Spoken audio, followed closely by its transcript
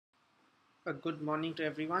A good morning to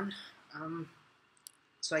everyone. Um,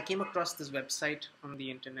 so I came across this website on the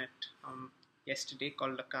internet yesterday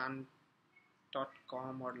called Lacan.com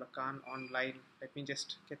or Lacan Online. Let me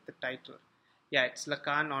just get the title. Yeah, it's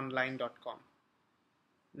lacanonline.com.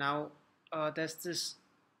 Now, there's this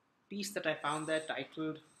piece that I found there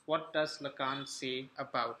titled, "What Does Lacan Say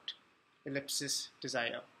About Ellipsis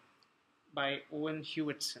Desire?" by Owen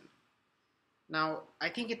Hewitson. Now, I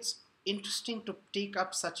think it's interesting to take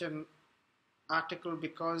up such an article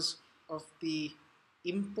because of the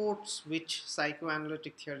imports which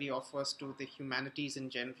psychoanalytic theory offers to the humanities in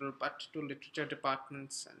general, but to literature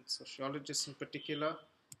departments and sociologists in particular,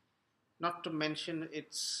 not to mention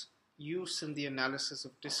its use in the analysis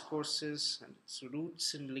of discourses and its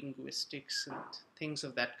roots in linguistics and things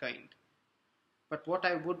of that kind. But what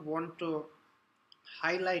I would want to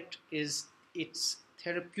highlight is its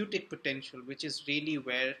therapeutic potential, which is really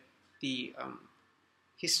where the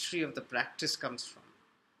history of the practice comes from,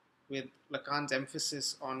 with Lacan's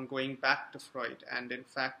emphasis on going back to Freud, and in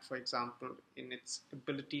fact, for example, in its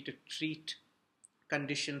ability to treat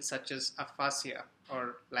conditions such as aphasia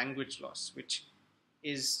or language loss, which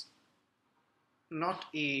is not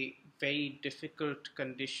a very difficult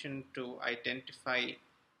condition to identify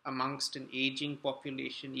amongst an aging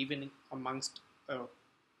population, even amongst a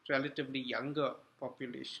relatively younger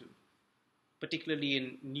population, particularly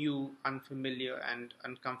in new, unfamiliar, and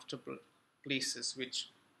uncomfortable places,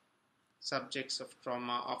 which subjects of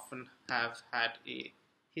trauma often have had a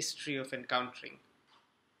history of encountering.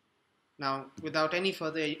 Now, without any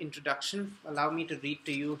further introduction, allow me to read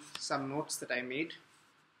to you some notes that I made,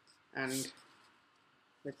 and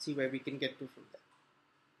let's see where we can get to from there.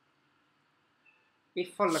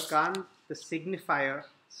 If for Lacan the signifier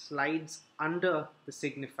slides under the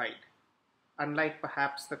signified, unlike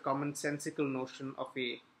perhaps the commonsensical notion of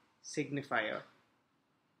a signifier,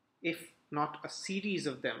 if not a series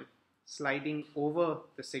of them sliding over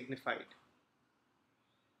the signified,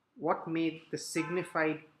 what may the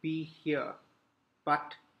signified be here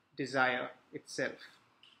but desire itself?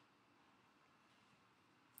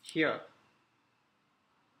 Here,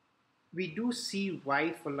 we do see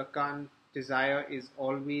why for Lacan desire is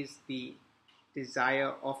always the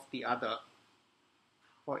desire of the other,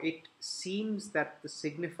 for it seems that the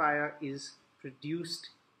signifier is produced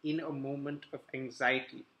in a moment of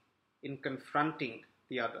anxiety, in confronting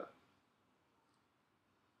the other.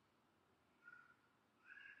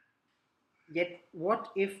 Yet,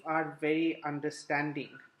 what if our very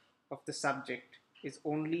understanding of the subject is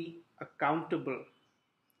only accountable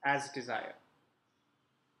as desire?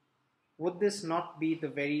 Would this not be the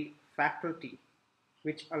very faculty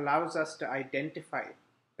which allows us to identify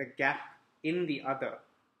the gap in the other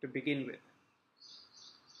to begin with?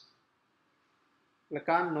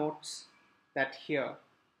 Lacan notes that here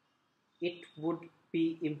it would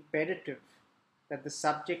be imperative that the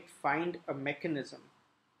subject find a mechanism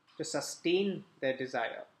to sustain their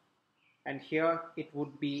desire, and here it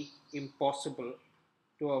would be impossible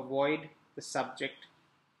to avoid the subject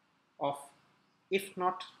of, if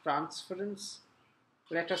not transference,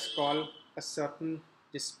 let us call a certain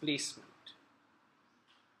displacement.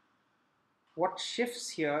 What shifts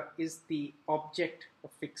here is the object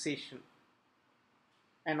of fixation,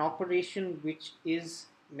 an operation which is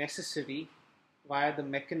necessary via the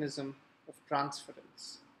mechanism of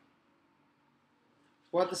transference.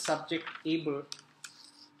 Were the subject able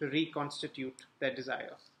to reconstitute their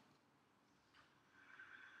desire?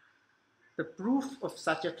 The proof of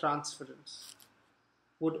such a transference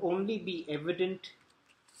would only be evident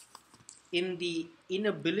in the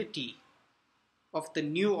inability of the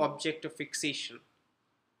new object of fixation,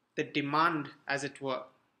 the demand, as it were,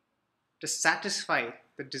 to satisfy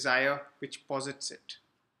the desire which posits it.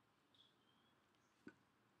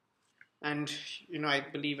 And, I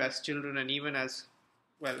believe as children and even as,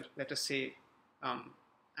 well, let us say,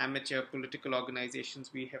 amateur political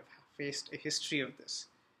organizations, we have faced a history of this,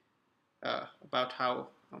 about how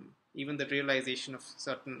even the realization of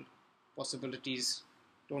certain possibilities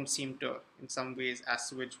don't seem to, in some ways,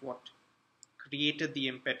 assuage what created the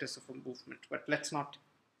impetus of a movement. But let's not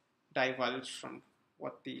divulge from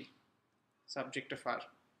what the subject of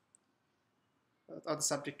the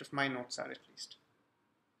subject of my notes are, at least.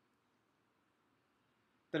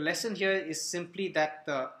 The lesson here is simply that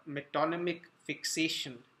the metonymic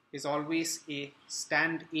fixation is always a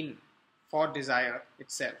stand-in for desire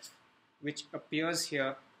itself, which appears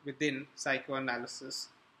here within psychoanalysis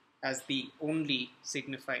as the only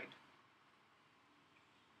signified.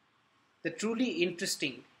 The truly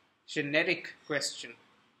interesting, generic question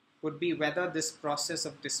would be whether this process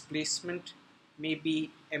of displacement may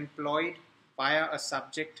be employed via a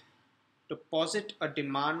subject to posit a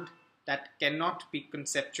demand that cannot be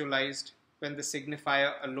conceptualized when the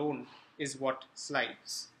signifier alone is what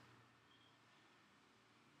slides?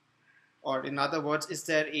 Or in other words, is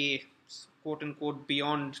there a quote-unquote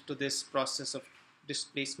beyond to this process of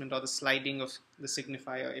displacement or the sliding of the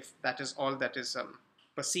signifier, if that is all that is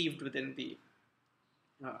perceived within the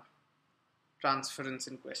uh, transference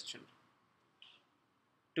in question?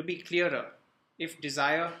 To be clearer, if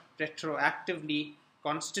desire retroactively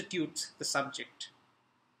constitutes the subject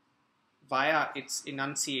via its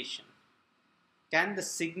enunciation, can the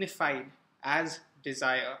signified as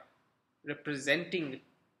desire representing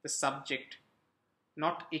the subject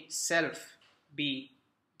not itself be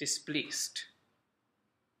displaced?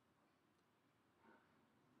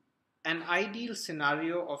 An ideal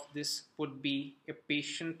scenario of this would be a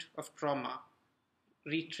patient of trauma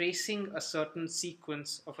retracing a certain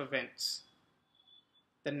sequence of events,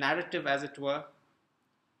 the narrative as it were,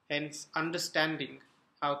 hence understanding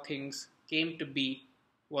how things came to be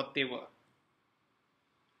what they were.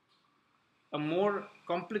 A more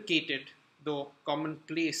complicated, though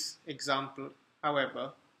commonplace example,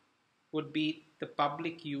 however, would be the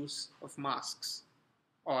public use of masks,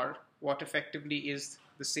 or what effectively is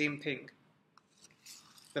the same thing,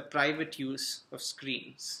 the private use of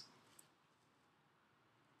screens.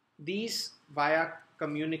 These, via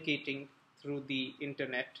communicating through the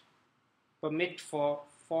internet, permit for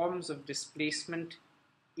forms of displacement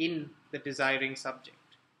in the desiring subject,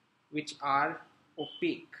 which are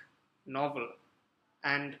opaque, novel,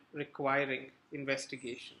 and requiring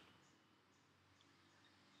investigation.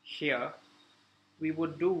 Here, we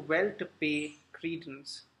would do well to pay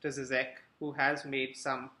credence to Zizek, who has made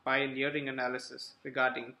some pioneering analysis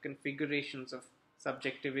regarding configurations of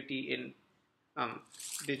subjectivity in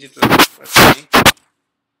digital learning.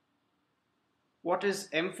 What is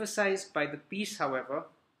emphasized by the piece, however,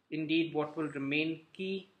 indeed what will remain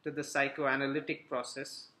key to the psychoanalytic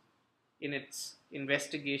process in its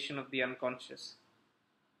investigation of the unconscious,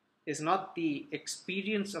 is not the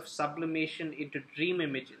experience of sublimation into dream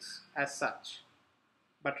images as such,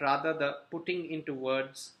 but rather the putting into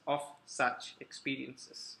words of such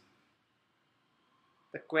experiences.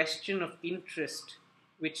 The question of interest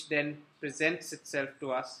which then presents itself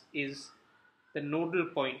to us is the nodal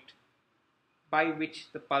point by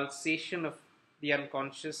which the pulsation of the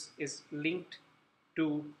unconscious is linked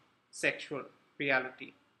to sexual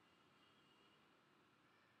reality.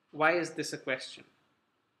 Why is this a question?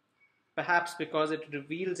 Perhaps because it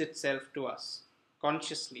reveals itself to us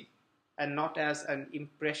consciously and not as an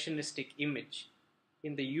impressionistic image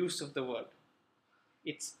in the use of the word.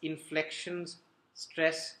 Its inflections,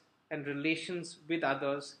 stress, and relations with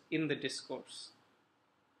others in the discourse.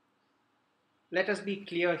 Let us be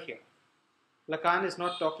clear here. Lacan is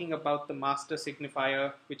not talking about the master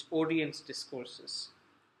signifier which orients discourses,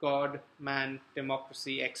 God, man,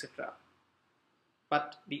 democracy, etc.,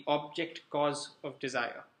 but the object cause of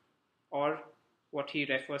desire, or what he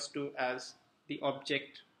refers to as the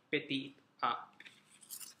object petit a.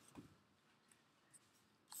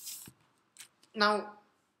 Now,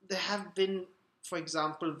 there have been, for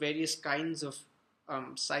example, various kinds of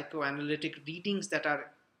psychoanalytic readings that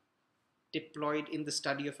are deployed in the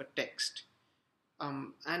study of a text.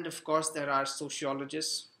 And of course, there are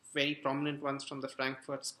sociologists, very prominent ones from the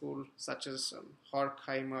Frankfurt School, such as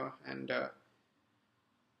Horkheimer and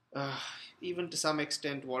even to some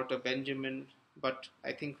extent Walter Benjamin, but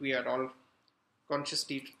I think we are all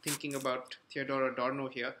consciously thinking about Theodor Adorno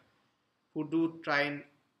here, who do try and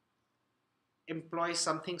employ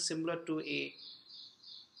something similar to a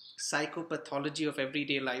psychopathology of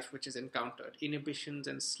everyday life which is encountered, inhibitions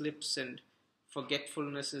and slips and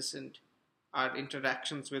forgetfulnesses and our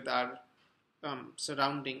interactions with our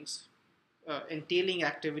surroundings, entailing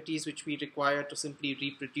activities which we require to simply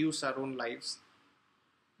reproduce our own lives,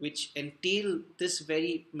 which entail this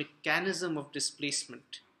very mechanism of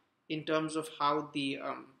displacement in terms of how the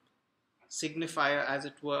signifier, as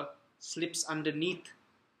it were, slips underneath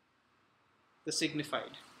the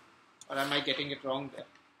signified. Or am I getting it wrong there?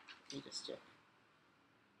 Let me just check.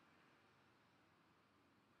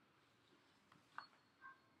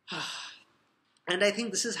 And I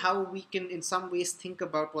think this is how we can in some ways think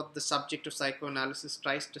about what the subject of psychoanalysis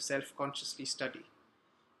tries to self-consciously study.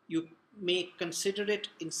 You may consider it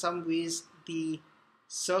in some ways the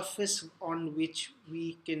surface on which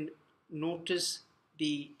we can notice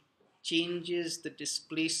the changes, the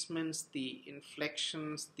displacements, the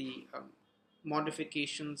inflections, the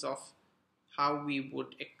modifications of how we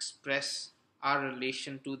would express our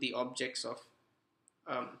relation to the objects of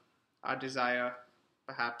our desire,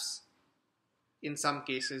 perhaps in some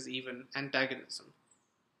cases even antagonism.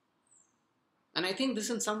 And I think this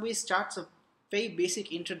in some ways starts a very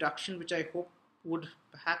basic introduction, which I hope would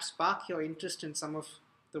perhaps spark your interest in some of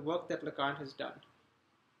the work that Lacan has done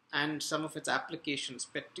and some of its applications.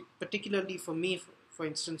 Particularly for me, for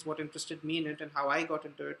instance, what interested me in it and how I got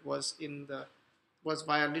into it was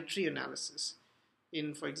via literary analysis.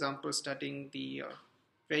 In, for example, studying the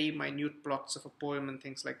very minute plots of a poem and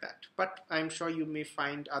things like that. But I'm sure you may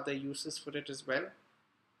find other uses for it as well.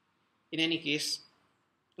 In any case,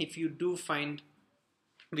 if you do find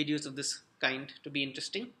videos of this kind to be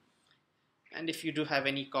interesting, and if you do have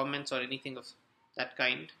any comments or anything of that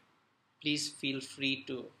kind, please feel free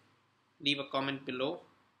to leave a comment below.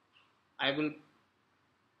 I will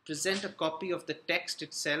present a copy of the text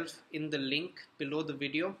itself in the link below the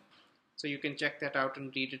video, so you can check that out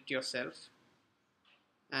and read it yourself.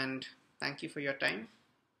 And thank you for your time.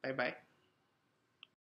 Bye bye.